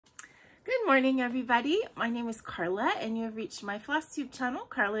Good morning, everybody. My name is Carla, and you have reached my FlossTube channel,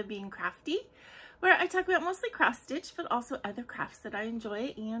 KarlaBeingCrafty, where I talk about mostly cross-stitch, but also other crafts that I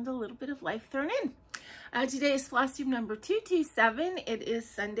enjoy and a little bit of life thrown in. Today is FlossTube number 227. It is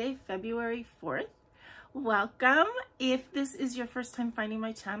Sunday, February 4th. Welcome. If this is your first time finding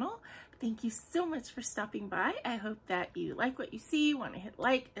my channel, thank you so much for stopping by. I hope that you like what you see, want to hit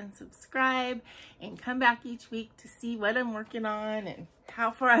like and subscribe, and come back each week to see what I'm working on and how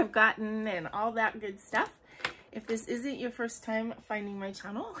far I've gotten and all that good stuff. If this isn't your first time finding my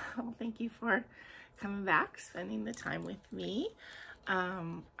channel, well, thank you for coming back, spending the time with me.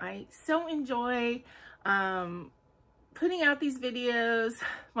 I so enjoy putting out these videos,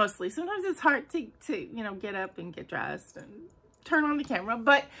 mostly. Sometimes it's hard to you know, get up and get dressed and turn on the camera,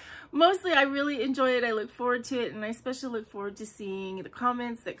 but mostly I really enjoy it. I look forward to it, and I especially look forward to seeing the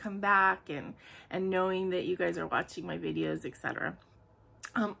comments that come back and knowing that you guys are watching my videos, etc.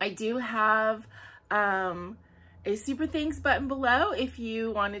 I do have a super thanks button below if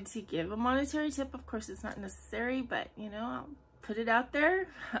you wanted to give a monetary tip. Of course, it's not necessary, but you know, I'll put it out there.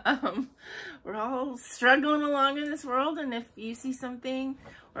 We're all struggling along in this world, and if you see something,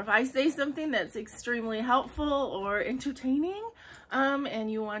 or if I say something that's extremely helpful or entertaining,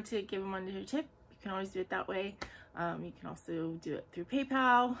 and you want to give a monetary tip, you can always do it that way. You can also do it through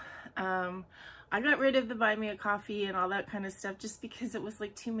PayPal. I got rid of the buy me a coffee and all that kind of stuff just because it was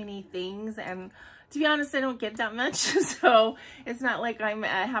like too many things, and to be honest, I don't get that much, so it's not like I'm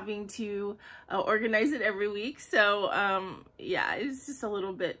having to organize it every week. So yeah, it's just a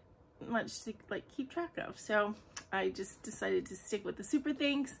little bit much to like keep track of, so I just decided to stick with the super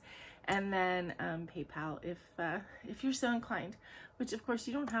thanks and then PayPal if you're so inclined, which of course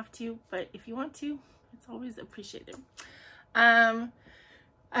you don't have to, but if you want to, it's always appreciated.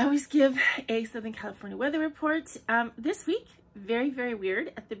 I always give a Southern California weather report. This week, very, very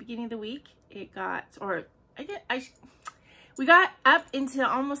weird. At the beginning of the week, it got, we got up into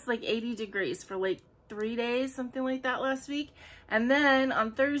almost like 80 degrees for like 3 days, something like that last week. And then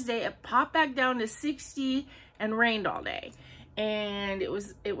on Thursday, it popped back down to 60 and rained all day. And it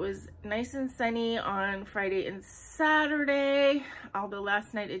was nice and sunny on Friday and Saturday, although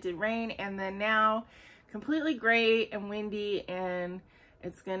last night it did rain. And then now completely gray and windy, and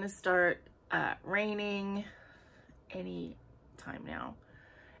it's gonna start raining any time now.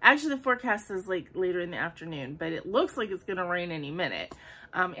 Actually, the forecast says like later in the afternoon, but it looks like it's gonna rain any minute.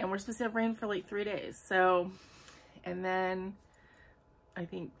 And we're supposed to have rain for like 3 days. So, and then I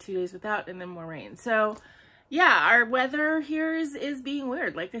think 2 days without, and then more rain. So yeah, our weather here is being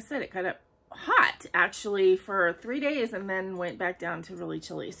weird. Like I said, it got up hot actually for 3 days and then went back down to really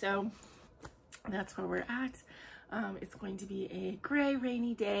chilly. So that's where we're at. It's going to be a gray,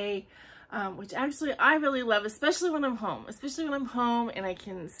 rainy day, which actually I really love, especially when I'm home. Especially when I'm home and I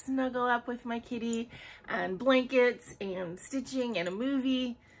can snuggle up with my kitty and blankets and stitching and a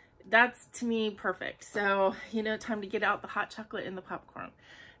movie. That's, to me, perfect. So, you know, time to get out the hot chocolate and the popcorn.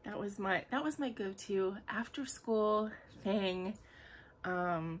 That was my go-to after school thing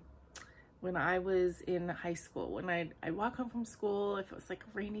when I was in high school. When I'd walk home from school, if it was like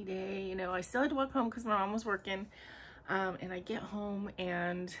a rainy day, you know, I still had to walk home because my mom was working, and I'd get home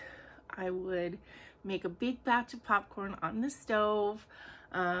and I would make a big batch of popcorn on the stove.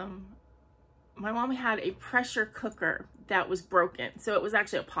 My mom had a pressure cooker that was broken, so it was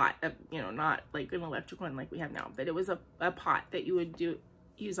actually a pot, you know, not like an electric one like we have now, but it was a pot that you would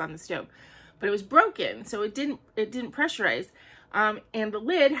use on the stove, but it was broken, so it didn't pressurize. And the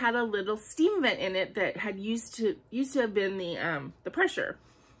lid had a little steam vent in it that had used to have been the pressure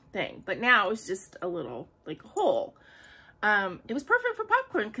thing, but now it's just a little like hole. It was perfect for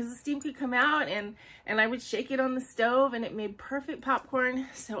popcorn because the steam could come out, and I would shake it on the stove and it made perfect popcorn.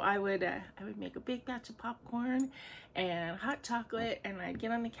 So I would make a big batch of popcorn and hot chocolate, and I'd get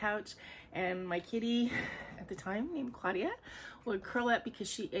on the couch, and my kitty at the time, named Claudia, would curl up because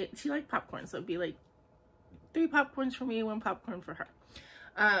she liked popcorn. So it'd be like 3 popcorns for me, 1 popcorn for her.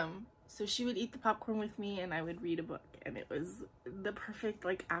 So she would eat the popcorn with me and I would read a book, and it was the perfect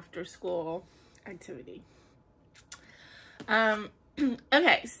like after school activity.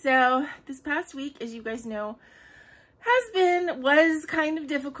 Okay, so this past week, as you guys know, was kind of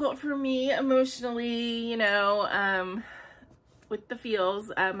difficult for me emotionally, you know, with the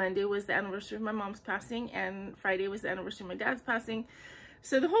feels. Monday was the anniversary of my mom's passing, and Friday was the anniversary of my dad's passing.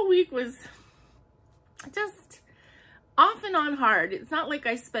 So the whole week was just off and on hard. It's not like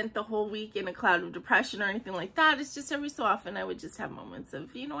I spent the whole week in a cloud of depression or anything like that. It's just every so often I would just have moments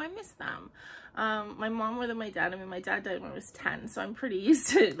of, you know, I miss them. My mom more than my dad. I mean, my dad died when I was 10, so I'm pretty used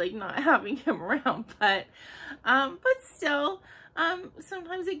to like not having him around, but still,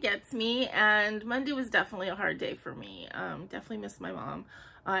 Sometimes it gets me, and Monday was definitely a hard day for me. Definitely missed my mom.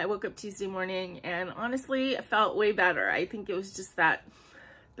 I woke up Tuesday morning and honestly I felt way better. I think it was just that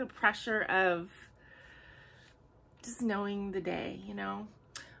the pressure of just knowing the day, you know.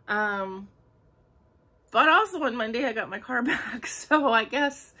 But also on Monday I got my car back, so I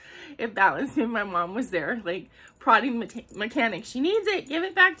guess it balanced me. My mom was there like prodding the mechanic. She needs it, give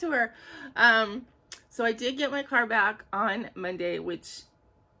it back to her. So I did get my car back on Monday, which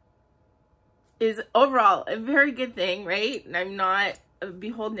is overall a very good thing, right? And I'm not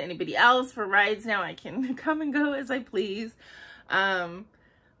beholden to anybody else for rides now. I can come and go as I please.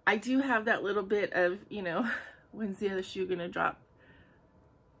 I do have that little bit of, you know, when's the other shoe gonna drop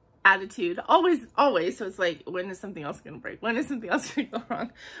attitude. Always. So it's like, when is something else gonna break? When is something else gonna go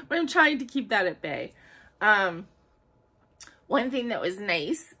wrong? But I'm trying to keep that at bay. One thing that was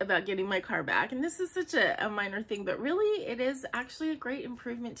nice about getting my car back, and this is such a minor thing, but really it is actually a great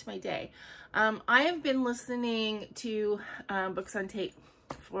improvement to my day. I have been listening to books on tape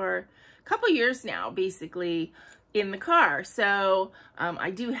for a couple years now, basically in the car. So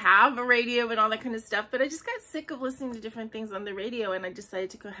I do have a radio and all that kind of stuff, but I just got sick of listening to different things on the radio, and I decided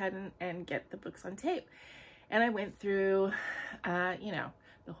to go ahead and get the books on tape. And I went through, you know,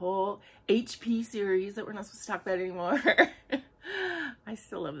 the whole HP series that we're not supposed to talk about anymore. I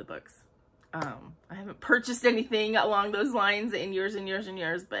still love the books. I haven't purchased anything along those lines in years and years and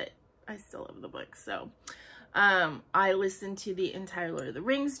years, but I still love the books. So I listened to the entire Lord of the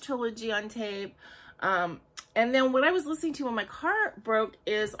Rings trilogy on tape. And then what I was listening to when my car broke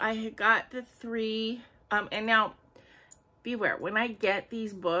is I had got the 3, and now beware, when I get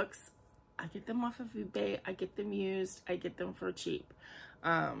these books, I get them off of eBay, I get them used, I get them for cheap.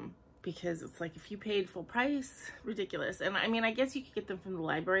 Because it's like, if you paid full price, ridiculous. And I mean, I guess you could get them from the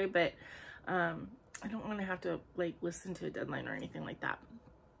library, but I don't want to have to like listen to a deadline or anything like that.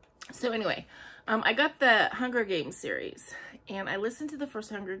 So anyway, I got the Hunger Games series, and I listened to the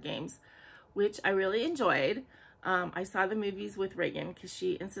first Hunger Games, which I really enjoyed. I saw the movies with Reagan because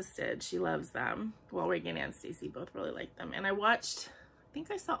she insisted, she loves them. Well, Reagan and Stacy both really like them. And I watched, I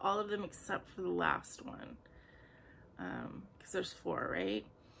think I saw all of them except for the last one. Because there's 4, right?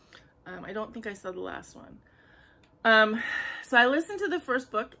 I don't think I saw the last one. So I listened to the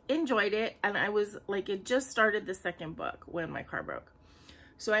first book, enjoyed it, and I was like, it just started the second book when my car broke.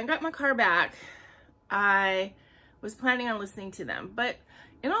 So I got my car back. I was planning on listening to them, but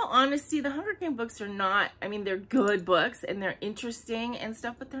in all honesty, the Hunger Games books are not, I mean, they're good books and they're interesting and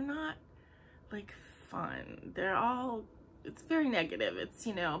stuff, but they're not like fun. They're all, it's very negative. It's,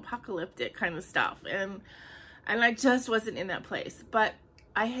 you know, apocalyptic kind of stuff. And I just wasn't in that place. But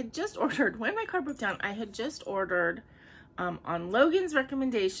I had just ordered, when my car broke down, I had just ordered, on Logan's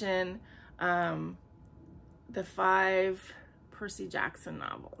recommendation, the 5 Percy Jackson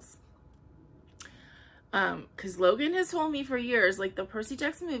novels. Because Logan has told me for years, like the Percy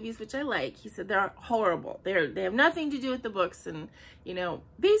Jackson movies, which I like, he said they're horrible. They have nothing to do with the books. And, you know,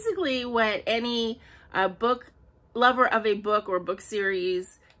 basically what any book lover of a book or book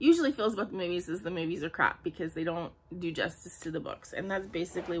series usually feels about the movies is the movies are crap because they don't do justice to the books. And that's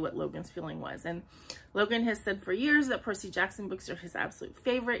basically what Logan's feeling was. And Logan has said for years that Percy Jackson books are his absolute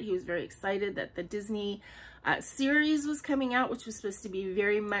favorite. He was very excited that the Disney series was coming out, which was supposed to be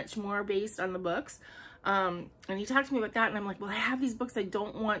very much more based on the books. And he talked to me about that, and I'm like, well, I have these books. I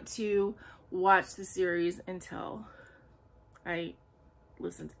don't want to watch the series until I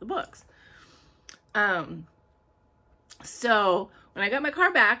listen to the books. So when I got my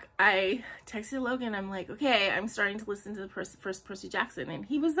car back, I texted Logan. I'm like, okay, I'm starting to listen to the first Percy Jackson. And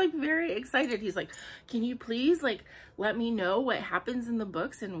he was like very excited. He's like, can you please like let me know what happens in the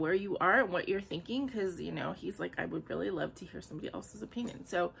books and where you are and what you're thinking? Because, you know, he's like, I would really love to hear somebody else's opinion.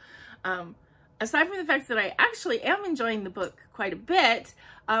 So, aside from the fact that I actually am enjoying the book quite a bit,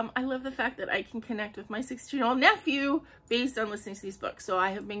 I love the fact that I can connect with my 16-year-old nephew based on listening to these books. So I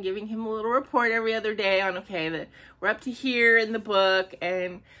have been giving him a little report every other day on, okay, that we're up to here in the book.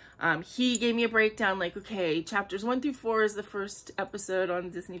 And he gave me a breakdown like, okay, chapters 1 through 4 is the first episode on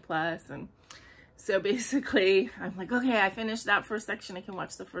Disney Plus. And so basically I'm like, okay, I finished that first section. I can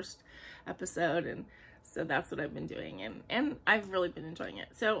watch the first episode. And so that's what I've been doing, and I've really been enjoying it.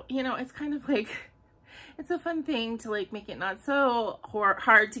 So, you know, it's kind of like, it's a fun thing to like make it not so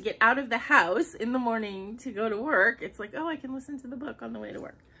hard to get out of the house in the morning to go to work. It's like, oh, I can listen to the book on the way to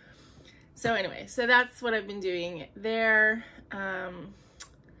work. So anyway, so that's what I've been doing there.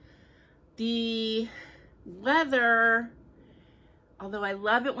 The weather, although I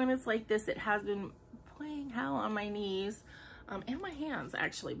love it when it's like this, it has been playing hell on my knees. And my hands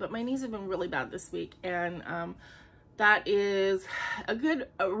actually, but my knees have been really bad this week. And that is a good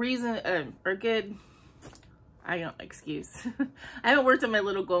reason, or good, I don't excuse. I haven't worked on my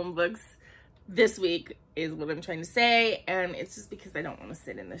little golem books this week is what I'm trying to say, and it's just because I don't want to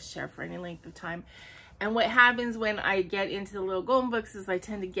sit in this chair for any length of time. And what happens when I get into the little golem books is I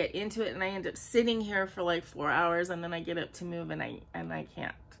tend to get into it and I end up sitting here for like 4 hours, and then I get up to move and I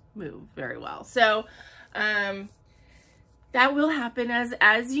can't move very well. So that will happen.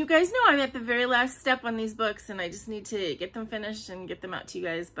 As you guys know, I'm at the very last step on these books, and I just need to get them finished and get them out to you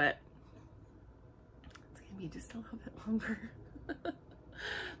guys, but it's gonna be just a little bit longer.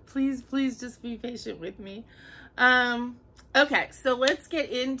 Please just be patient with me. Okay, so let's get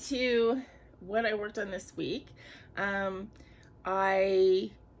into what I worked on this week.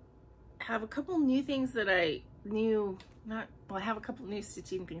 I have a couple new things that I have a couple new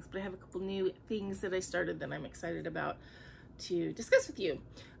stitching things, but I have a couple new things that I started that I'm excited about to discuss with you.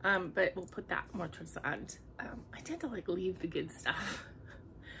 But we'll put that more towards the end. I tend to like leave the good stuff.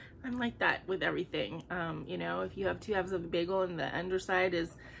 I'm like that with everything. You know, if you have 2 halves of a bagel and the underside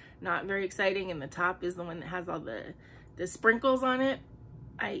is not very exciting and the top is the one that has all the sprinkles on it,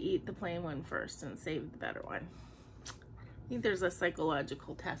 I eat the plain one first and save the better one. I think there's a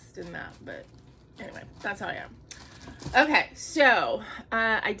psychological test in that, but anyway, that's how I am. Okay, so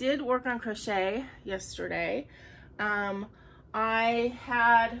I did work on crochet yesterday. I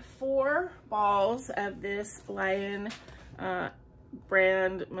had 4 balls of this Lion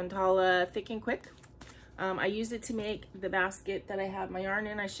brand Mandala Thick and Quick. I used it to make the basket that I have my yarn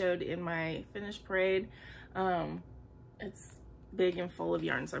in. I showed in my finished parade. It's big and full of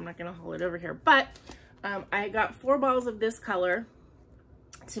yarn, so I'm not going to haul it over here. But I got 4 balls of this color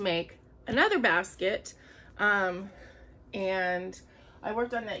to make another basket, and I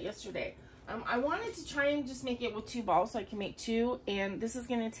worked on that yesterday. I wanted to try and just make it with 2 balls so I can make 2, and this is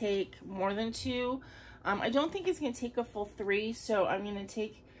going to take more than 2. I don't think it's going to take a full 3, so I'm going to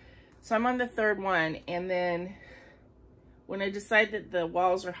take, so I'm on the 3rd one, and then when I decide that the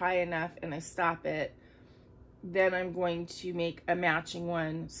walls are high enough and I stop it, then I'm going to make a matching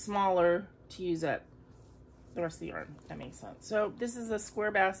one smaller to use up the rest of the yarn, if that makes sense. So this is a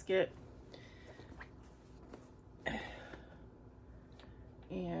square basket,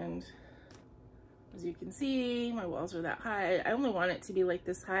 and as you can see, my walls are that high. I only want it to be like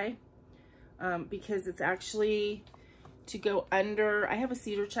this high because it's actually to go under. I have a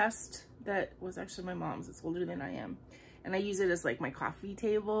cedar chest that was actually my mom's. It's older than I am, and I use it as like my coffee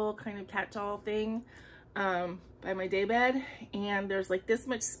table kind of catch-all thing by my daybed, and there's like this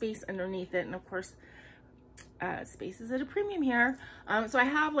much space underneath it, and of course space is at a premium here. So I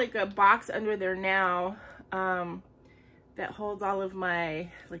have like a box under there now that holds all of my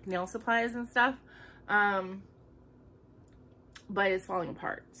like nail supplies and stuff, but it's falling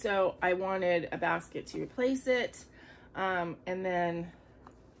apart. So I wanted a basket to replace it, and then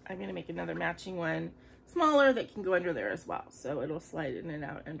I'm gonna make another matching one smaller that can go under there as well, so it'll slide in and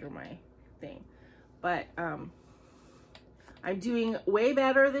out under my thing. But I'm doing way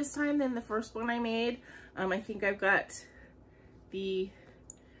better this time than the first one I made. I think I've got the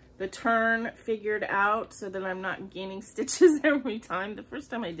turn figured out so that I'm not gaining stitches every time. The first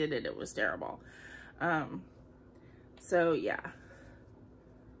time I did it, it was terrible. So yeah,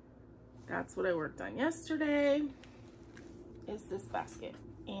 that's what I worked on yesterday, is this basket.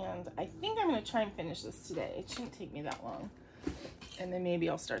 And I think I'm gonna try and finish this today. It shouldn't take me that long. And then maybe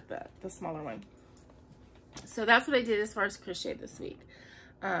I'll start the smaller one. So that's what I did as far as crochet this week.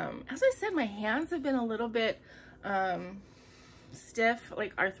 As I said, my hands have been a little bit stiff,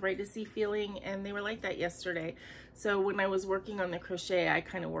 like arthritis-y feeling, and they were like that yesterday. So when I was working on the crochet, I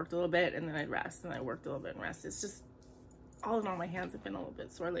kind of worked a little bit and then I'd rest, and I worked a little bit and rest. It's just, all in all, my hands have been a little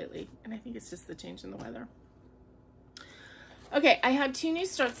bit sore lately, and I think it's just the change in the weather. Okay, I had 2 new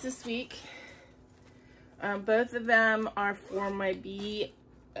starts this week. Both of them are for my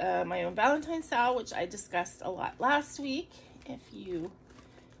my own Valentine's style, which I discussed a lot last week. If you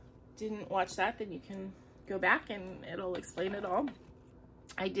didn't watch that, then you can go back and it'll explain it all.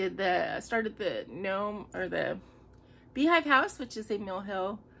 I started the gnome, or the Beehive house, which is a Mill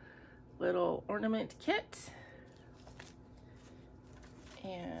Hill little ornament kit,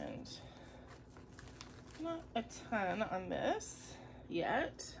 and not a ton on this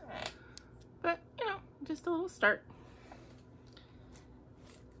yet, but you know, just a little start.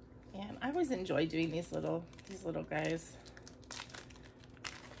 And I always enjoy doing these little guys.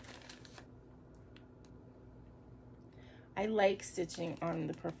 I like stitching on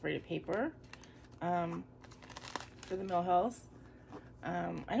the perforated paper for the Mill Hills.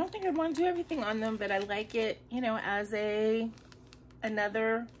 I don't think I'd want to do everything on them, but I like it, you know, as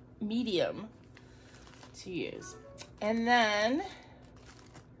another medium to use. And then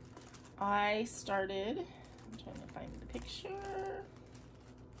I started, I'm trying to find the picture.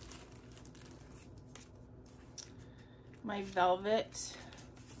 My velvet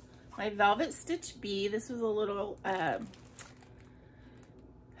Stitch Bee. This was a little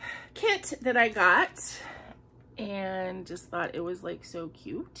kit that I got and just thought it was like so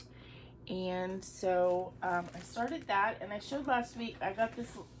cute. And so I started that, and I showed last week I got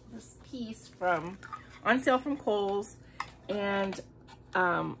this piece on sale from Kohl's, and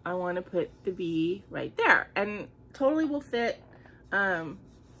I want to put the bee right there, and totally will fit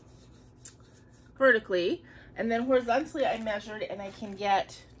vertically, and then horizontally I measured and I can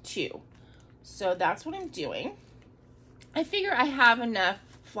get 2. So that's what I'm doing. I figure I have enough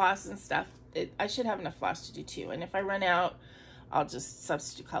floss and stuff. I should have enough floss to do 2, and if I run out, I'll just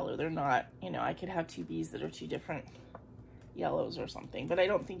substitute color. They're not, you know, I could have 2 bees that are 2 different yellows or something, but I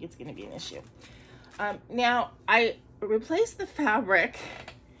don't think it's going to be an issue. Now, I replaced the fabric.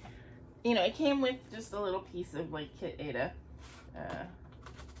 You know, it came with just a little piece of like Kit Aida.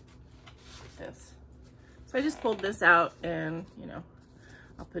 This. So I just pulled this out, and, you know,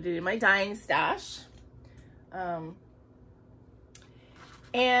 I'll put it in my dyeing stash.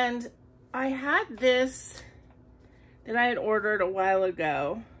 And I had this that I had ordered a while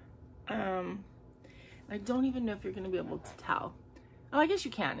ago. I don't even know if you're going to be able to tell. Oh, I guess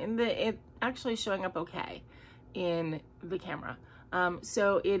you can. It actually showing up okay in the camera.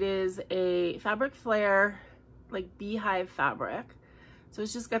 So it is a FabricFlair, like Beehive fabric. So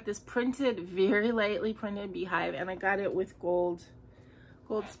it's just got this printed, very lightly printed Beehive, and I got it with gold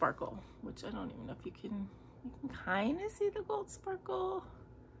sparkle, which I don't even know if you can kind of see the gold sparkle.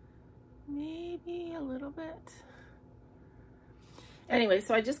 Maybe a little bit. Anyway,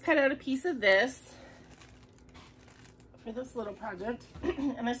 so I just cut out a piece of this for this little project,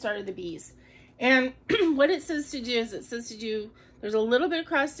 and I started the bees. And what it says to do is there's a little bit of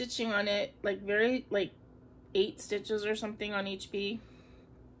cross stitching on it, like 8 stitches or something on each bee.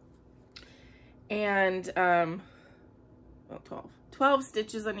 And, well, 12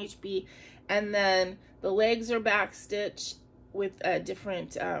 stitches on each bee. And then the legs are back stitched with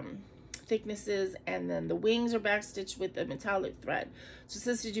different thicknesses, and then the wings are back stitched with a metallic thread. So it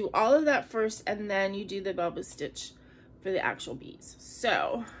says to do all of that first, and then you do the velvet stitch for the actual bees.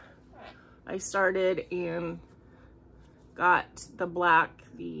 So I started and got the black,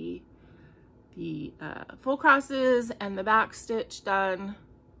 the full crosses and the back stitch done,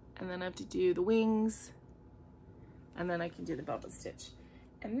 and then I have to do the wings, and then I can do the velvet stitch,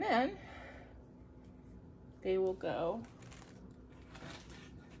 and then they will go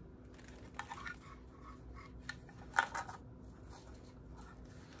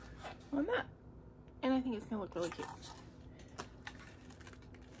on that, and I think it's gonna look really cute.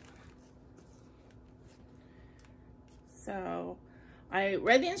 So I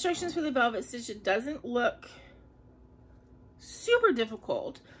read the instructions for the velvet stitch. It doesn't look super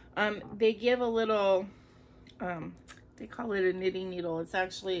difficult. They give a little, they call it a knitting needle. It's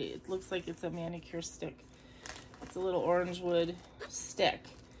actually, it looks like it's a manicure stick. It's a little orange wood stick,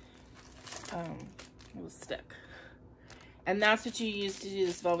 little stick. And that's what you use to do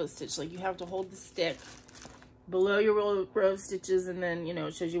this velvet stitch. Like, you have to hold the stick below your row of stitches, and then, you know,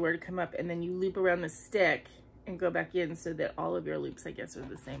 it shows you where to come up, and then you loop around the stick and go back in so that all of your loops, I guess, are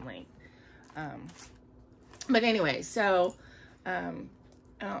the same length. But anyway, so I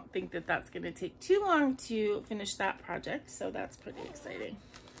don't think that that's going to take too long to finish that project, so that's pretty exciting.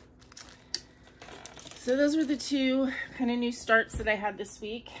 So those were the 2 kind of new starts that I had this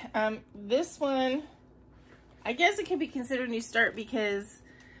week. This one, I guess it could be considered a new start because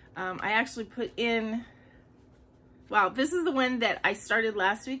I actually put in, well, this is the one that I started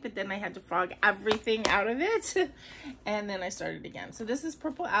last week, but then I had to frog everything out of it, and then I started again. So this is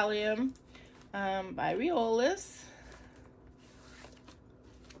Purple Allium by Riolis.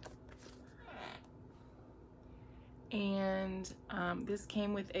 And this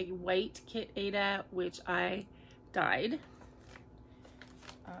came with a white Kit Aida, which I dyed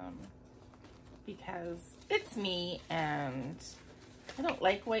because it's me, and I don't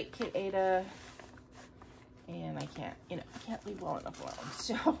like white Kit Aida, and I can't, you know, I can't leave well enough alone.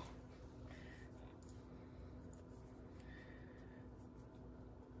 So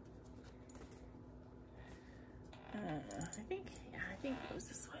I think it goes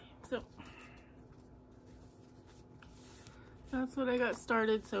this way. So that's what I got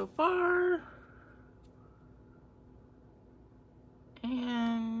started so far.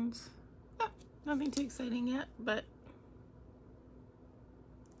 And nothing too exciting yet, but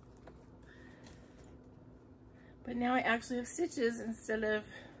now I actually have stitches instead of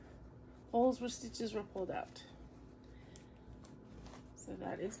holes where stitches were pulled out. So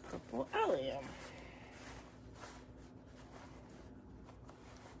that is purple allium.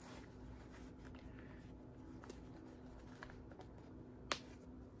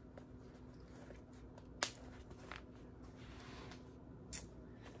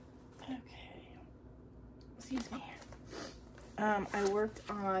 Excuse me. I worked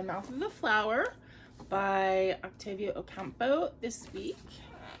on Mouth of the Flower by Octavio Ocampo this week.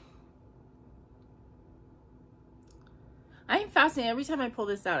 I am fascinated. Every time I pull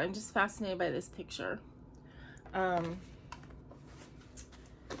this out, I'm just fascinated by this picture. I've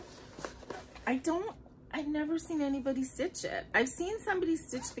never seen anybody stitch it. I've seen somebody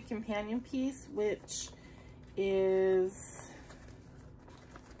stitch the companion piece, which is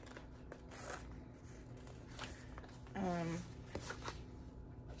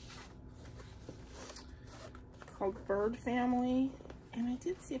called Bird Family, and I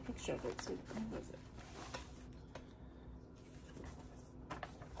did see a picture of it, so what was it?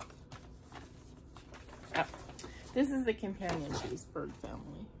 Oh, this is the companion piece, Bird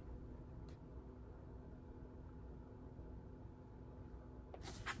Family.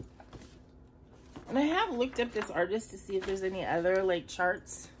 And I have looked up this artist to see if there's any other like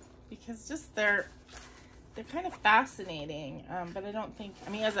charts, because just they're kind of fascinating, but I don't think,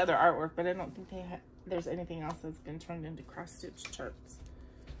 I mean, he has other artwork, but I don't think there's anything else that's been turned into cross-stitch charts.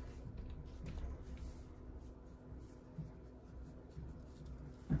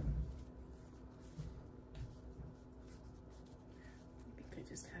 I think I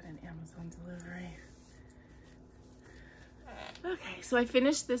just had an Amazon delivery. Okay, so I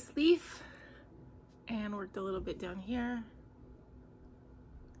finished this leaf and worked a little bit down here.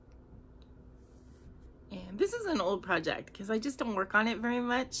 And this is an old project because I just don't work on it very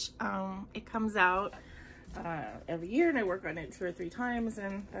much. It comes out every year and I work on it 2 or 3 times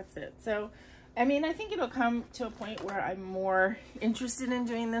and that's it. So, I mean, I think it'll come to a point where I'm more interested in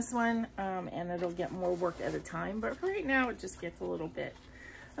doing this one and it'll get more work at a time. But for right now, it just gets a little bit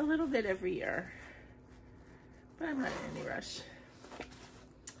every year. But I'm not in any rush.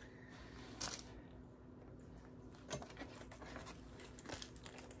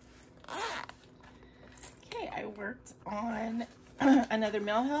 I worked on another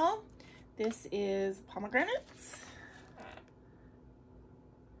Mill Hill. This is pomegranates.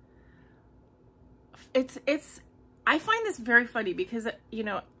 I find this very funny because, you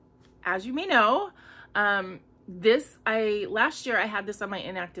know, as you may know, last year I had this on my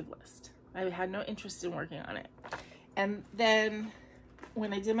inactive list. I had no interest in working on it. And then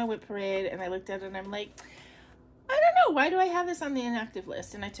when I did my whip parade and I looked at it and I'm like, I don't know, why do I have this on the inactive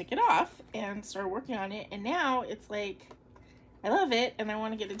list? And I took it off and started working on it. And now it's like, I love it and I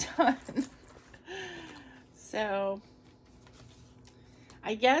want to get it done. So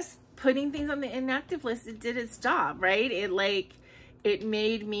I guess putting things on the inactive list, it did its job, right? It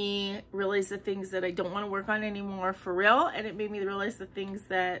made me realize the things that I don't want to work on anymore for real. And it made me realize the things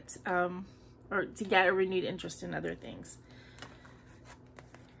that, or to get a renewed interest in other things.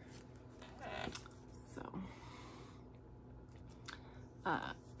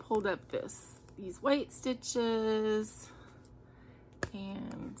 Pulled up these white stitches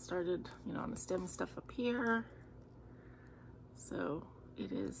and started, you know, on the stem stuff up here. So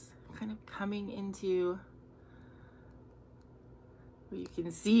it is kind of coming into where you can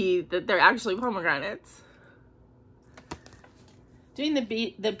see that they're actually pomegranates. Doing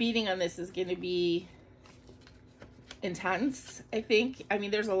the beading on this is going to be intense, I think. I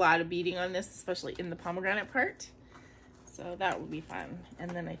mean, there's a lot of beading on this, especially in the pomegranate part. So that will be fun.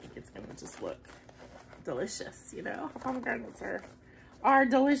 And then I think it's going to just look delicious, you know? Pomegranates are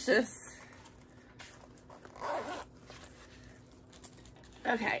delicious.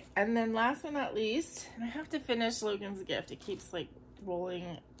 Okay, and then last but not least, I have to finish Logan's gift. It keeps like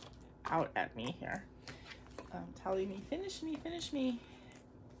rolling out at me here. Telling me, finish me, finish me.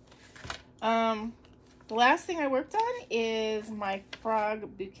 The last thing I worked on is my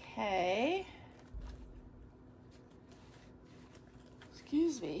frog bouquet.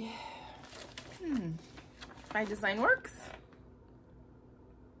 Excuse me. My design works.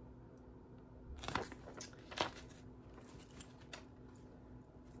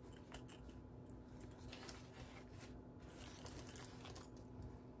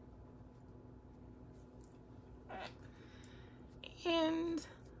 And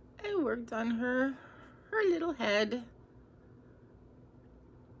I worked on her little head.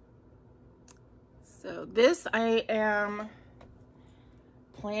 So this I am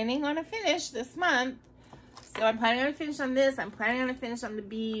planning on a finish this month. So I'm planning on a finish on this. I'm planning on a finish on the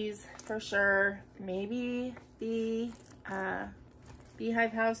bees for sure. Maybe the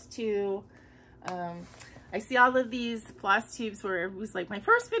Beehive house too. I see all of these floss tubes where it was like my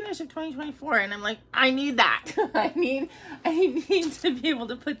first finish of 2024, and I'm like, I need that. I need to be able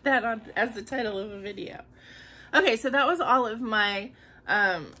to put that on as the title of a video. Okay, so that was all of my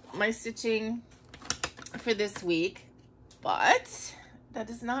my stitching for this week, but that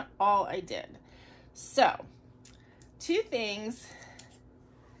is not all I did. So, two things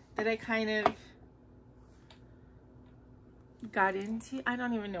that I kind of got into. I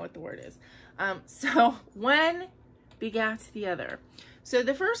don't even know what the word is. So one begat the other. So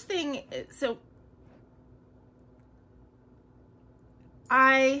the first thing, so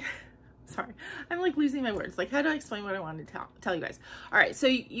sorry, I'm like losing my words. Like, how do I explain what I wanted to tell you guys? All right, so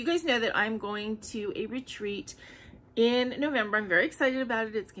you guys know that I'm going to a retreat in November. I'm very excited about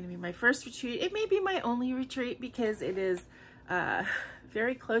it. It's going to be my first retreat. It may be my only retreat because it is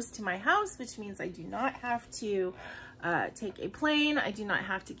very close to my house, which means I do not have to take a plane. I do not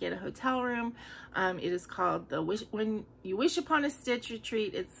have to get a hotel room. It is called the When You Wish Upon a Stitch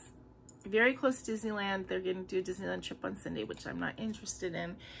retreat. It's very close to Disneyland. They're going to do a Disneyland trip on Sunday, which I'm not interested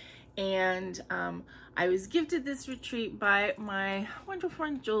in. And I was gifted this retreat by my wonderful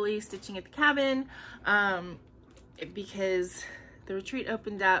friend Julie, Stitching at the Cabin, because the retreat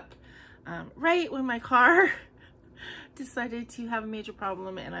opened up right when my car decided to have a major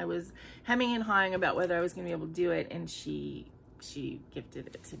problem, and I was hemming and hawing about whether I was going to be able to do it, and she gifted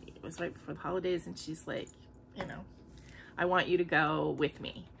it to me. It was right before the holidays, and she's like, you know, I want you to go with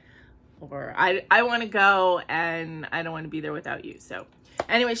me, or I want to go and I don't want to be there without you. So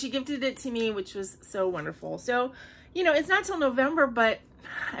anyway, she gifted it to me, which was so wonderful. So, you know, it's not till November, but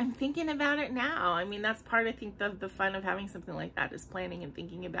I'm thinking about it now. I mean, that's part, I think, of the fun of having something like that, is planning and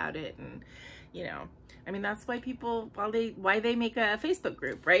thinking about it. And, you know, I mean, that's why people, why they make a Facebook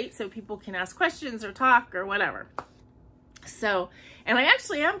group, right? So people can ask questions or talk or whatever. So, and I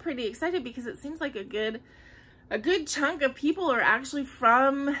actually am pretty excited because it seems like a good chunk of people are actually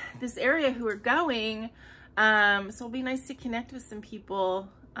from this area who are going. So it'll be nice to connect with some people,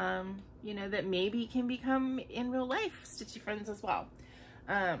 you know, that maybe can become in real life stitchy friends as well.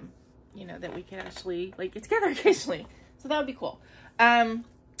 You know, that we can actually like get together occasionally. So that would be cool.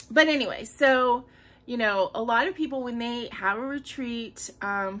 But anyway, so, you know, a lot of people, when they have a retreat,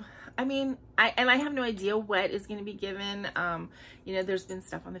 I mean, I have no idea what is going to be given. You know, there's been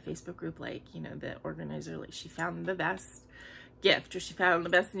stuff on the Facebook group, like, you know, the organizer, like, she found the best gift, or she found the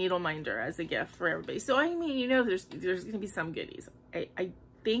best needle minder as a gift for everybody. So, I mean, you know, there's going to be some goodies. I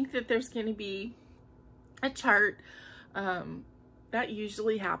think that there's going to be a chart. That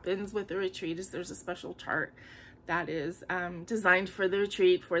usually happens with the retreat, is there's a special chart that is designed for the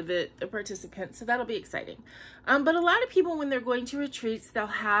retreat for the participants. So that'll be exciting. But a lot of people, when they're going to retreats, they'll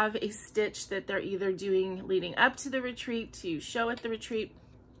have a stitch that they're either doing leading up to the retreat to show at the retreat,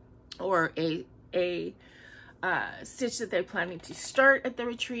 or a stitch that they're planning to start at the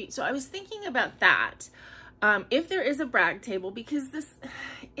retreat. So I was thinking about that. If there is a brag table, because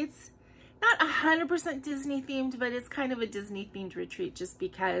it's not 100% Disney themed, but it's kind of a Disney themed retreat just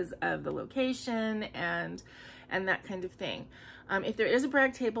because of the location and that kind of thing. If there is a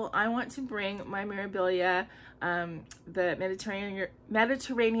brag table, I want to bring my memorabilia, the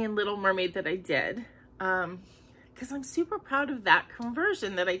Mediterranean Little Mermaid that I did, because I'm super proud of that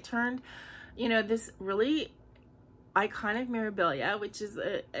conversion, that I turned, you know, this really iconic memorabilia, which is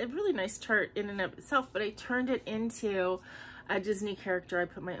a really nice chart in and of itself, but I turned it into a Disney character. I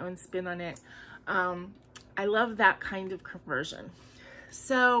put my own spin on it. I love that kind of conversion.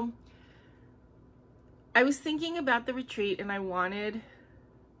 So I was thinking about the retreat, and I wanted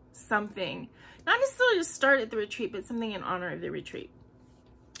something, not necessarily to start at the retreat, but something in honor of the retreat.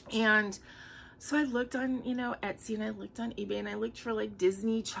 And so I looked on, you know, Etsy, and I looked on eBay, and I looked for like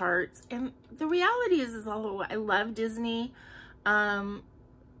Disney charts. And the reality is although I love Disney,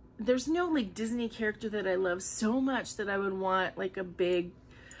 there's no like Disney character that I love so much that I would want like a big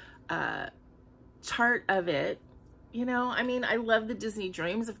chart of it. You know, I mean, I love the Disney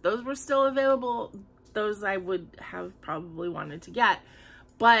Dreams. If those were still available, those I would have probably wanted to get,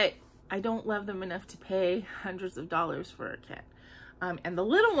 but I don't love them enough to pay hundreds of dollars for a kit. And the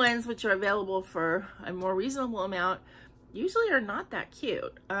little ones, which are available for a more reasonable amount, usually are not that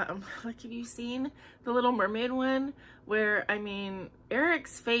cute. Like, have you seen the Little Mermaid one, where, I mean,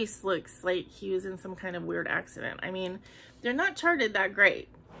 Eric's face looks like he was in some kind of weird accident. I mean, they're not charted that great.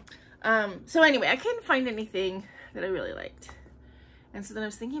 So anyway, I couldn't find anything that I really liked. And so then I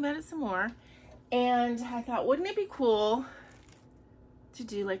was thinking about it some more, and I thought, wouldn't it be cool to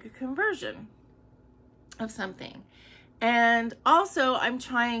do like a conversion of something? And also, I'm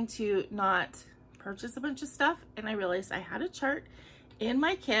trying to not purchase a bunch of stuff, and I realized I had a chart in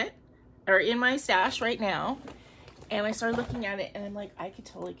my kit, or in my stash right now. And I started looking at it and I'm like, I could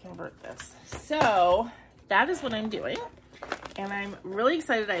totally convert this. So that is what I'm doing. And I'm really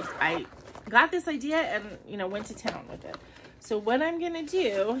excited. I got this idea and, you know, went to town with it. So what I'm going to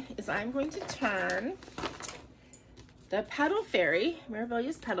do is I'm going to turn the Petal Fairy,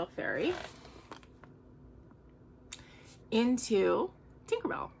 Mirabilia's Petal Fairy, into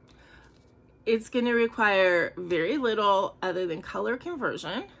Tinkerbell. It's going to require very little other than color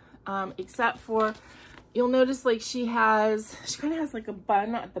conversion, except for, you'll notice like she kind of has like a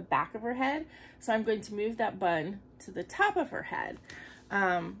bun at the back of her head. So I'm going to move that bun to the top of her head,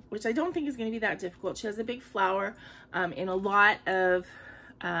 which I don't think is going to be that difficult. She has a big flower in a lot of,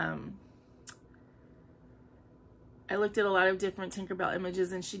 I looked at a lot of different Tinkerbell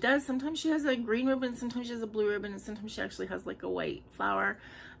images, and sometimes she has a green ribbon, sometimes she has a blue ribbon, and sometimes she actually has like a white flower.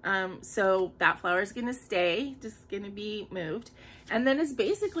 So that flower is going to stay, just going to be moved. And then it's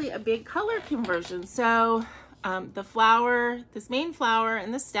basically a big color conversion. So the flower, this main flower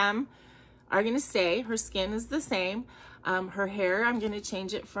and the stem are going to stay. Her skin is the same. Her hair, I'm going to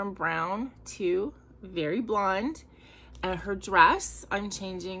change it from brown to very blonde. And her dress, I'm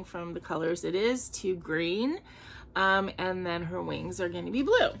changing from the colors it is to green. And then her wings are going to be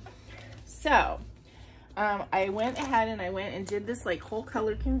blue. So I went ahead and I went and did this like whole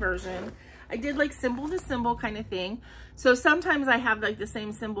color conversion. I did like symbol to symbol kind of thing. So sometimes I have like the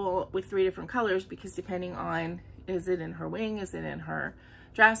same symbol with 3 different colors, because depending on, is it in her wing, is it in her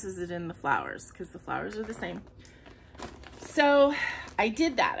dress, is it in the flowers, because the flowers are the same. So I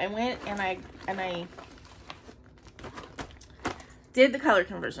did that. I went and I did the color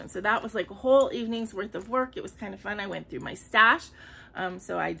conversion. So that was like a whole evening's worth of work. It was kind of fun. I went through my stash.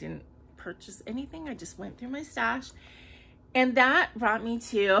 So I didn't purchase anything. I just went through my stash. And that brought me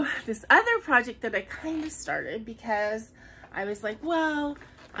to this other project that I kind of started, because I was like, well,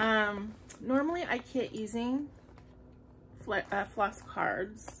 normally I quit using floss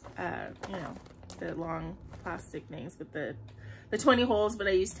cards, you know, the long plastic things with the 20 holes, but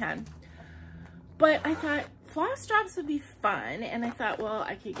I use 10. But I thought floss drops would be fun, and I thought, well,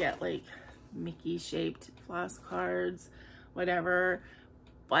 I could get like Mickey shaped floss cards, whatever.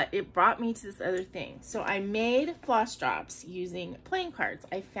 But it brought me to this other thing. So I made floss drops using playing cards.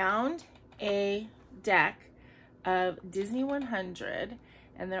 I found a deck of Disney 100,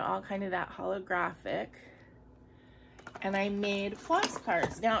 and they're all kind of that holographic. And I made floss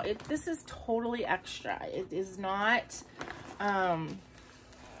cards. Now, this is totally extra. It is not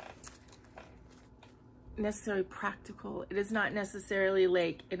necessarily practical. It is not necessarily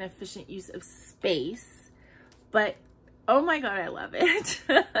like an efficient use of space, but oh my God, I love it.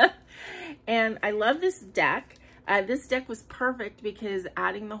 And I love this deck. This deck was perfect because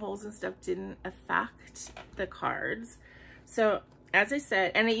adding the holes and stuff didn't affect the cards. So as I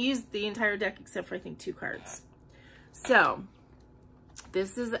said, and I used the entire deck except for I think 2 cards. So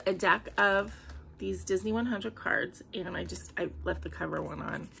this is a deck of these Disney 100 cards, and I left the cover one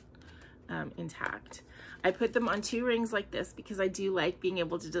on intact. I put them on 2 rings like this because I do like being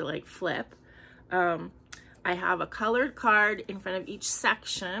able to do like flip. I have a colored card in front of each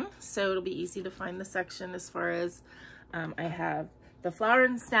section, so it'll be easy to find the section as far as I have the flower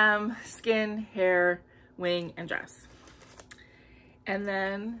and stem, skin, hair, wing, and dress. And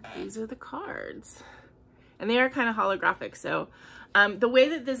then these are the cards. And they are kind of holographic. So the way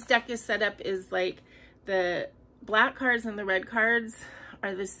that this deck is set up is like the black cards and the red cards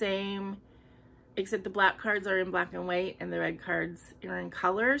are the same, except the black cards are in black and white and the red cards are in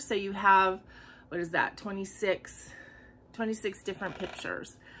color. So you have, what is that, 26 different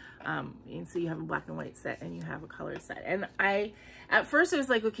pictures. And so you have a black and white set and you have a colored set. And at first I was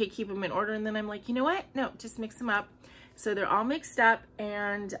like, okay, keep them in order. And then I'm like, you know what? No, just mix them up. So they're all mixed up.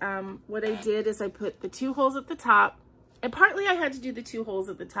 And what I did is I put the 2 holes at the top. And partly I had to do the 2 holes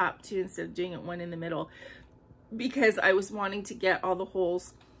at the top too, instead of doing it one in the middle, because I was wanting to get all the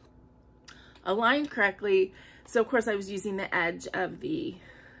holes aligned correctly. So of course I was using the edge of the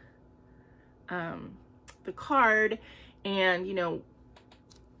card, and you know,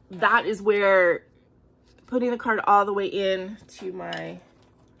 that is where putting the card all the way in to my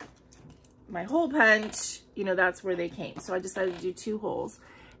hole punch, you know, that's where they came. So I decided to do 2 holes.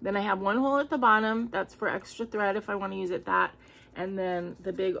 Then I have 1 hole at the bottom, that's for extra thread if I want to use it that, and then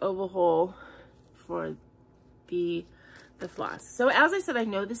the big oval hole for the floss. So as I said, I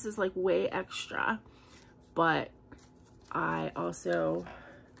know this is like way extra, but I also,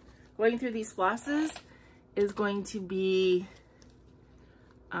 going through these flosses is going to be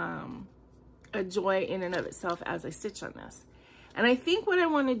a joy in and of itself as I stitch on this. And I think what I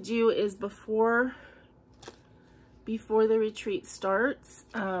want to do is before the retreat starts,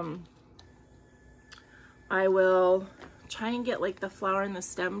 I will try and get like the flower and the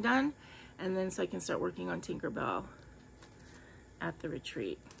stem done, and then so I can start working on Tinkerbell at the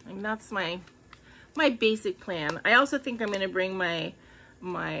retreat. And that's my basic plan. I also think I'm going to bring my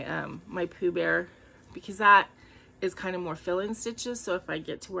Pooh Bear, because that is kind of more fill-in stitches. So if I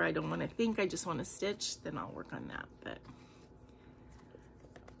get to where I don't want to think, I just want to stitch, then I'll work on that. But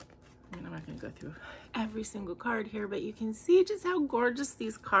I mean, I'm not going to go through every single card here, but you can see just how gorgeous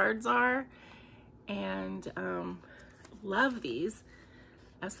these cards are, and love these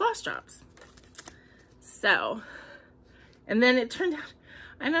as floss drops. So, and then it turned out,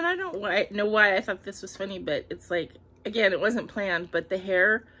 and then I don't know why I thought this was funny, but it's like, again, it wasn't planned, but the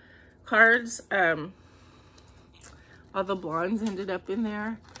hair cards, all the blondes ended up in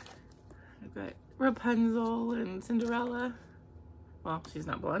there. I've got Rapunzel and Cinderella. Well, she's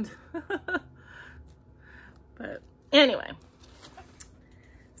not blonde. But anyway,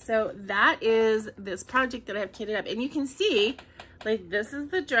 so that is this project that I have kitted up. And you can see, like, this is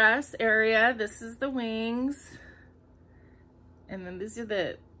the dress area, this is the wings, and then this is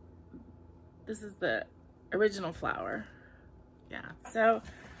the original flower. Yeah, so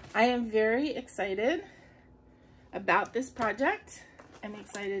I am very excited about this project. I'm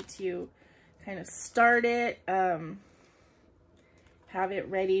excited to kind of start it, have it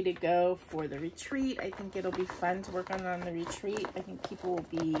ready to go for the retreat. I think it'll be fun to work on the retreat. I think people will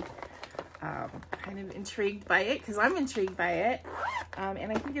be kind of intrigued by it, because I'm intrigued by it,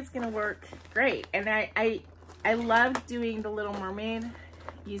 and I think it's gonna work great. And I love doing the Little Mermaid,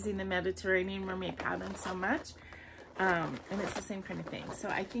 using the Mediterranean mermaid pattern so much, and it's the same kind of thing. So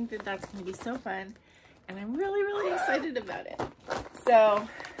I think that that's gonna be so fun, and I'm really, really excited about it. So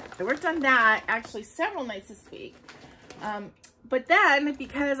I worked on that actually several nights this week. But then,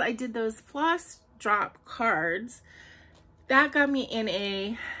 because I did those floss drop cards, that got me in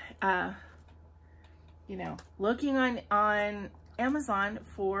a, you know, looking on Amazon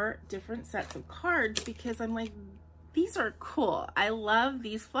for different sets of cards, because I'm like, these are cool. I love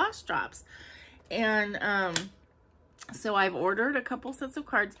these floss drops. And so I've ordered a couple sets of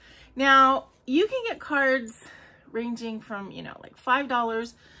cards. Now, you can get cards ranging from, you know, like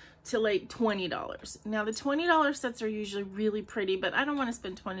 $5 to like $20. Now, the $20 sets are usually really pretty, but I don't want to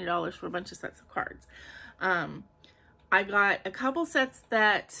spend $20 for a bunch of sets of cards. I got a couple sets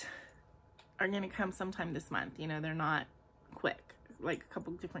that are going to come sometime this month. You know, they're not quick, like a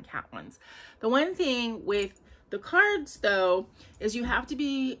couple different cat ones. The one thing with the cards, though, is you have to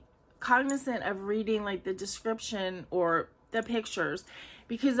be cognizant of reading like the description or the pictures,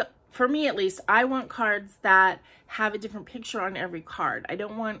 because for me at least, I want cards that have a different picture on every card. I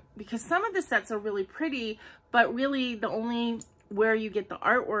don't want, because some of the sets are really pretty, but really the only where you get the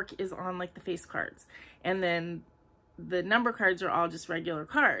artwork is on like the face cards, and then the number cards are all just regular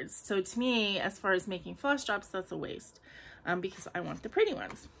cards. So to me, as far as making floss drops, that's a waste, because I want the pretty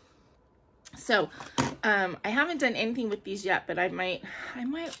ones. So I haven't done anything with these yet, but I might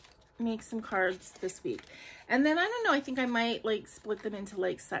make some cards this week. And then I don't know, I think I might like split them into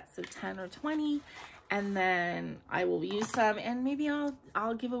like sets of 10 or 20, and then I will use some, and maybe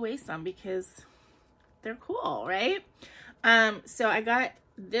I'll give away some because they're cool, right? So I got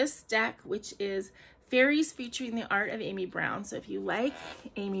this deck, which is Fairies featuring the art of Amy Brown. So if you like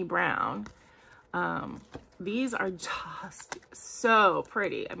Amy Brown, these are just so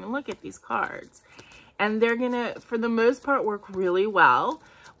pretty. I mean, look at these cards. And they're gonna, for the most part, work really well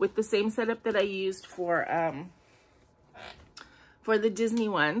with the same setup that I used for the Disney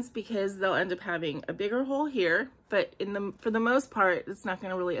ones, because they'll end up having a bigger hole here, but for the most part, it's not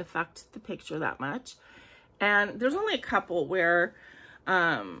gonna really affect the picture that much. And there's only a couple where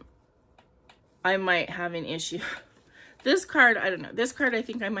I might have an issue. This card, I don't know. This card I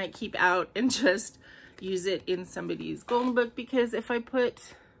think I might keep out and just use it in somebody's golden book, because if I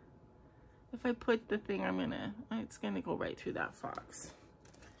put the thing, it's gonna go right through that fox.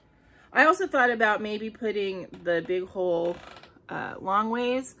 I also thought about maybe putting the big hole long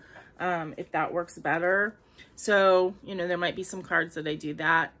ways, if that works better. So, you know, there might be some cards that I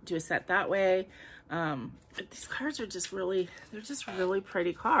do a set that way. But these cards are just really, they're just really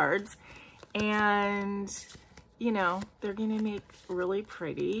pretty cards. And, you know, they're gonna make really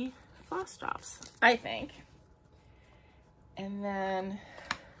pretty floss drops, I think. And then,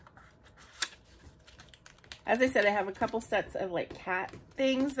 as I said, I have a couple sets of like cat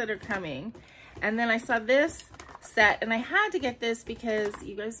things that are coming. And then I saw this set, and I had to get this because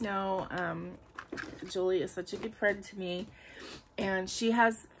you guys know Julie is such a good friend to me, and she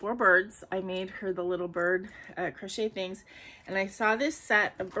has 4 birds. I made her the little bird crochet things, and I saw this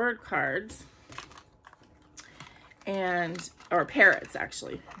set of bird cards, or parrots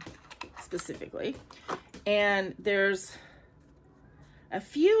actually, specifically. And there's a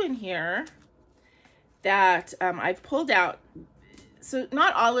few in here that I've pulled out. So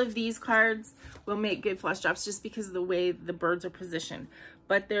not all of these cards will make good flush drops just because of the way the birds are positioned.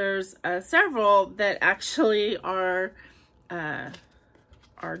 But there's several that actually are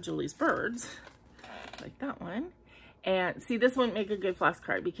Julie's birds, like that one. And see, this wouldn't make a good floss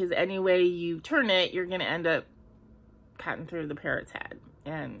card because any way you turn it, you're gonna end up cutting through the parrot's head.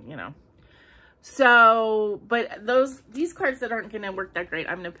 And you know, so, but these cards that aren't gonna work that great,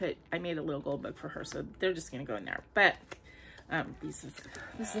 I made a little gold book for her, so they're just gonna go in there. But this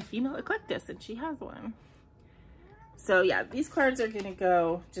is a female eclectus and she has one. So yeah, these cards are gonna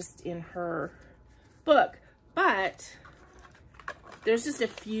go just in her book, but there's just a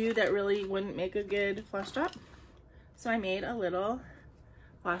few that really wouldn't make a good flush drop. So I made a little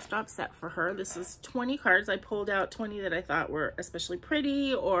flush drop set for her. This is 20 cards. I pulled out 20 that I thought were especially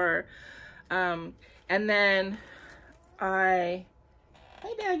pretty, or and then hi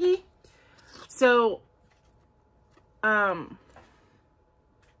Baggy. So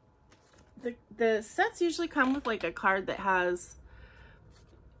the sets usually come with like a card that has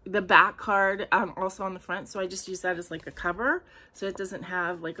the back card also on the front, so I just use that as like a cover so it doesn't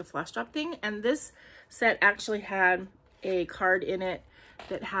have like a flush drop thing. And this set actually had a card in it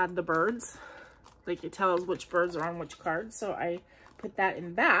that had the birds, like it tells which birds are on which card, so I put that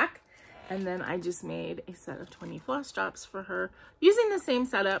in back. And then I just made a set of 20 flush drops for her using the same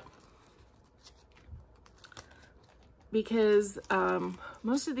setup, because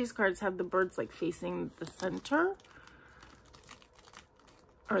most of these cards have the birds like facing the center,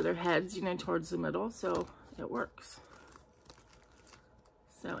 or their heads, you know, towards the middle, so it works.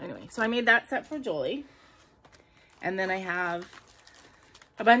 So anyway, so I made that set for Julie. And then I have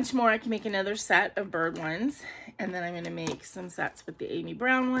a bunch more. I can make another set of bird ones. And then I'm gonna make some sets with the Amy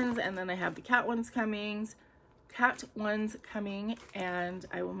Brown ones. And then I have the cat ones coming, and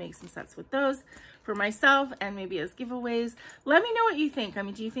I will make some sets with those for myself and maybe as giveaways. Let me know what you think. I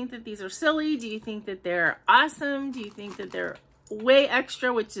mean, do you think that these are silly? Do you think that they're awesome? Do you think that they're way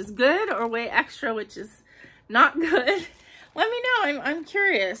extra, which is good, or way extra, which is not good? Let me know. I'm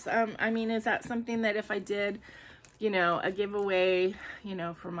curious. I mean, is that something that if I did, you know, a giveaway, you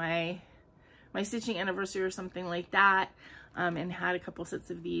know, for my stitching anniversary or something like that, and had a couple sets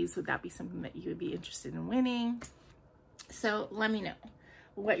of these, would that be something that you would be interested in winning? So let me know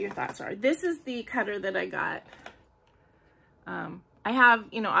what your thoughts are. This is the cutter that I got. I have,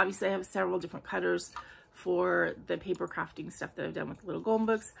 you know, obviously I have several different cutters for the paper crafting stuff that I've done with little golden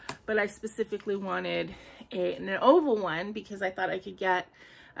books, but I specifically wanted an oval one because I thought I could get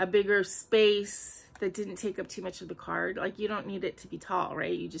a bigger space that didn't take up too much of the card. Like, you don't need it to be tall,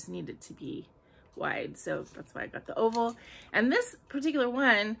 right? You just need it to be wide. So that's why I got the oval. And this particular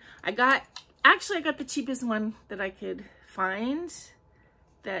one, I got the cheapest one that I could find.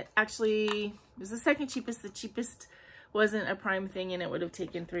 That actually was the second cheapest. The cheapest wasn't a Prime thing, and it would have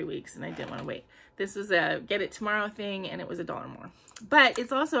taken 3 weeks, and I didn't want to wait. This was a get it tomorrow thing, and it was $1 more. But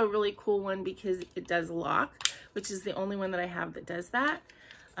it's also a really cool one because it does lock, which is the only one that I have that does that,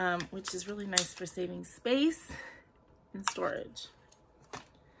 which is really nice for saving space and storage.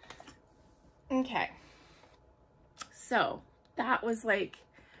 Okay, so that was like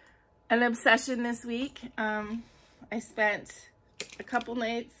an obsession this week. I spent a couple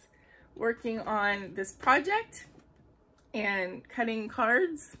nights working on this project and cutting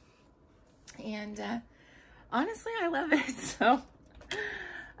cards, and honestly I love it. So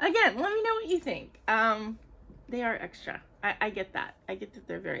again, let me know what you think. They are extra. I get that. I get that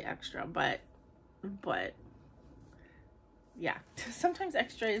they're very extra, but yeah, sometimes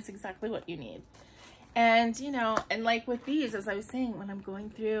extra is exactly what you need. And you know, and like with these, as I was saying, when I'm going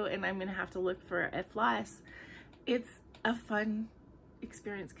through and I'm gonna have to look for a floss, it's a fun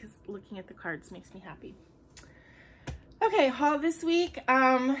experience because looking at the cards makes me happy. Okay, haul this week.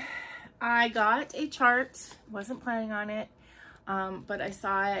 I got a chart, wasn't planning on it, but I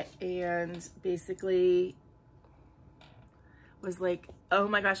saw it and basically was like, oh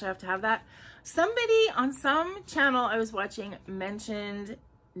my gosh, I have to have that. Somebody on some channel I was watching mentioned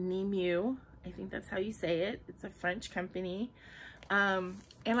Nemu. I think that's how you say it. It's a French company. And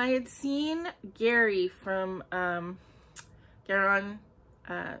I had seen Gary from Garon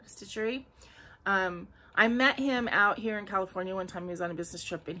Stitchery. I met him out here in California one time. He was on a business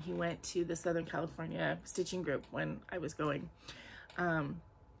trip and he went to the Southern California stitching group when I was going.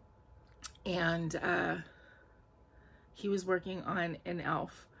 He was working on an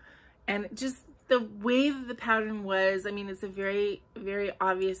elf, and just the way that the pattern was, I mean, it's a very, very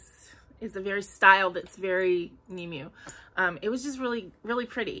obvious, it's a very style that's very Nemu. It was just really, really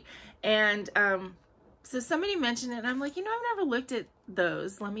pretty. And So somebody mentioned it, and I'm like, you know, I've never looked at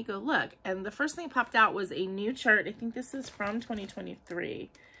those. Let me go look. And the first thing that popped out was a new chart. I think this is from 2023.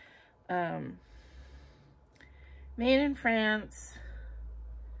 Made in France.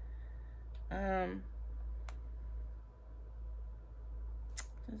 Does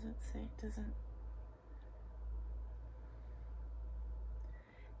it say?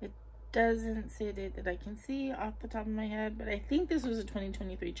 It doesn't say a date that I can see off the top of my head, but I think this was a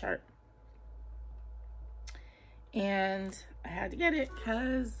 2023 chart. And I had to get it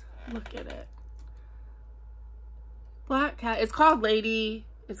because look at it. Black cat. It's called Lady.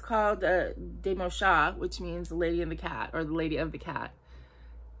 It's called de Mosha, which means the lady and the cat, or the lady of the cat.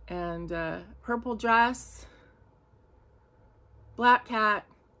 And purple dress, black cat,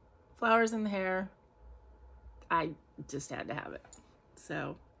 flowers in the hair. I just had to have it.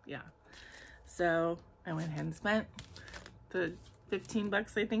 So yeah. So I went ahead and spent the 15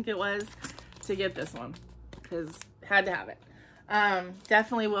 bucks, I think it was, to get this one. Because had to have it.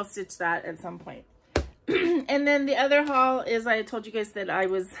 Definitely will stitch that at some point. And then the other haul is, I told you guys that I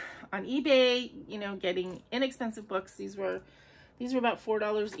was on eBay, you know, getting inexpensive books. These were about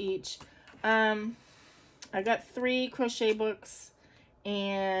 $4 each. I got 3 crochet books,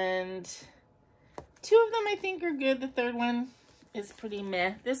 and 2 of them I think are good. The third one is pretty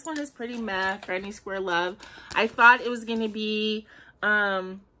meh. This one is pretty meh. Granny Square Love. I thought it was going to be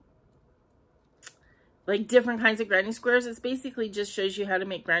like different kinds of granny squares. It's basically just shows you how to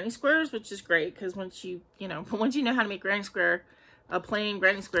make granny squares, which is great because once you know how to make granny square, a plain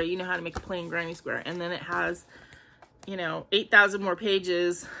granny square, you know how to make a plain granny square. And then it has, you know, 8,000 more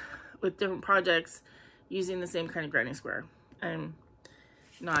pages with different projects using the same kind of granny square. I'm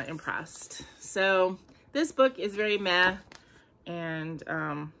not impressed. So this book is very meh, and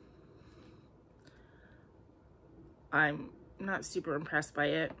I'm not super impressed by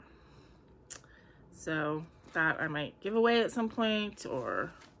it. So that I might give away at some point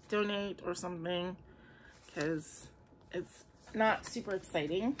or donate or something, because it's not super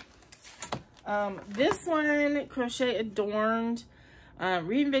exciting. This one, Crochet Adorned,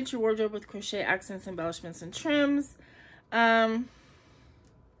 Reinvent Your Wardrobe with Crochet Accents, Embellishments, and Trims.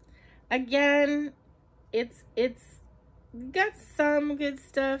 Again, it's got some good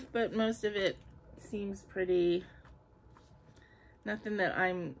stuff, but most of it seems pretty, nothing that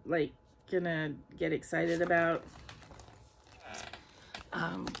I'm like gonna get excited about.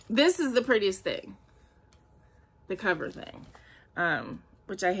 This is the prettiest thing, the cover thing,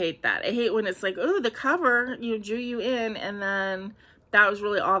 which I hate that. I hate when it's like, oh, the cover, you know, drew you in, and then that was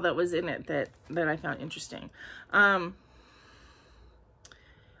really all that was in it that I found interesting. Although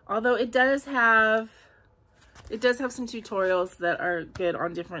it does have some tutorials that are good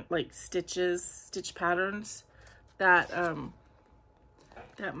on different like stitch patterns that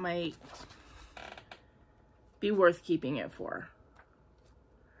that might be worth keeping it for.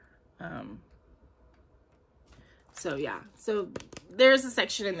 So yeah, so there's a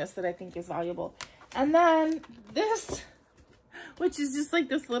section in this that I think is valuable. And then this, which is just like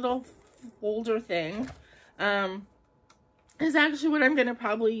this little folder thing, is actually what I'm gonna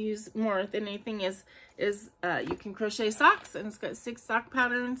probably use more than anything. Is you can crochet socks, and it's got 6 sock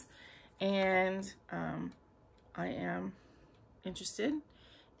patterns, and I am interested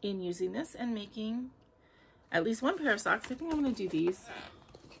in using this and making at least 1 pair of socks. I think I'm gonna do these.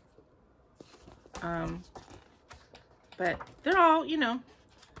 But they're all, you know,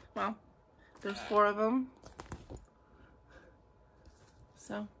 well, there's 4 of them.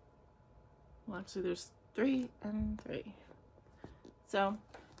 So, well, actually there's 3 and 3. So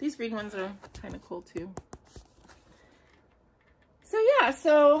these green ones are kind of cool too. So yeah,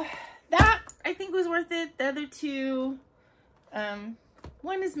 so that I think was worth it. The other 2,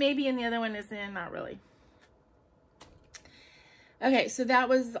 one is maybe and the other one is in, not really. Okay, so that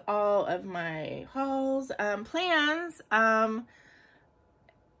was all of my hauls. Plans,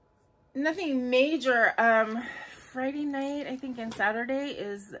 nothing major. Friday night, I think, and Saturday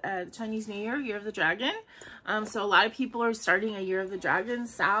is Chinese New Year, Year of the Dragon. So a lot of people are starting a Year of the Dragon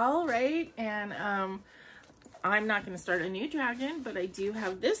sal, right? And I'm not going to start a new dragon, but I do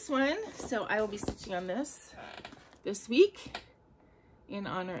have this one. So I will be stitching on this week in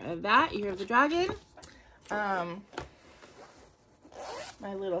honor of that, Year of the Dragon.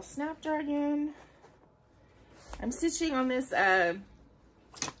 My little Snapdragon. I'm stitching on this.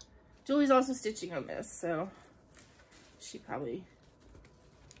 Julie's also stitching on this, so she probably,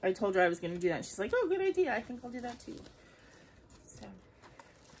 I told her I was going to do that, and she's like, oh, good idea. I think I'll do that too. So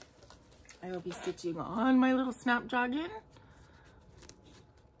I will be stitching on my little Snapdragon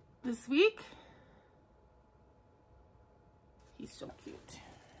this week. He's so cute.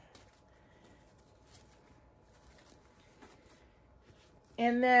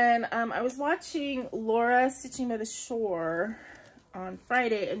 And then I was watching Laura Stitching by the Shore on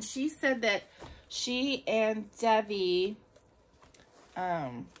Friday, and she said that she and Debbie,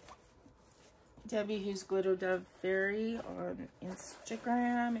 who's Glitter Dove Fairy on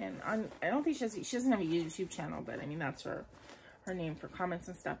Instagram, and on, I don't think she doesn't have a YouTube channel, but I mean, that's her name for comments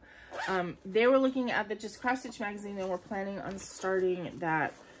and stuff. They were looking at the Just Cross Stitch magazine, and we're planning on starting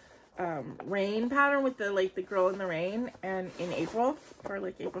that rain pattern with the like the girl in the rain, and in April, for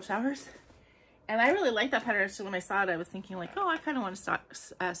like April showers. And I really like that pattern. So when I saw it, I was thinking like, oh, I kind of want to start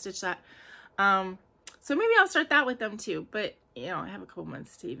stitch that. So maybe I'll start that with them too, but you know, I have a couple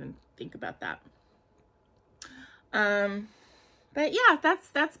months to even think about that. But yeah,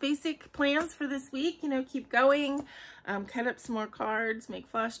 that's basic plans for this week. You know, keep going, cut up some more cards, make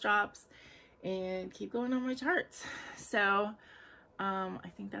flash drops, and keep going on my charts. So I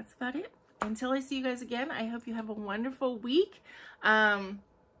think that's about it. Until I see you guys again, I hope you have a wonderful week.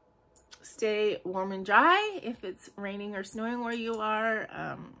 Stay warm and dry if it's raining or snowing where you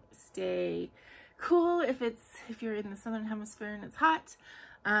are. Stay cool if you're in the southern hemisphere and it's hot.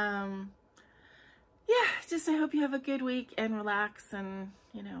 Yeah, just I hope you have a good week and relax, and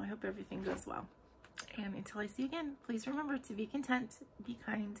you know, I hope everything goes well. And until I see you again, please remember to be content, be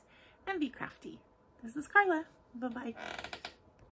kind, and be crafty. This is Karla. Bye-bye.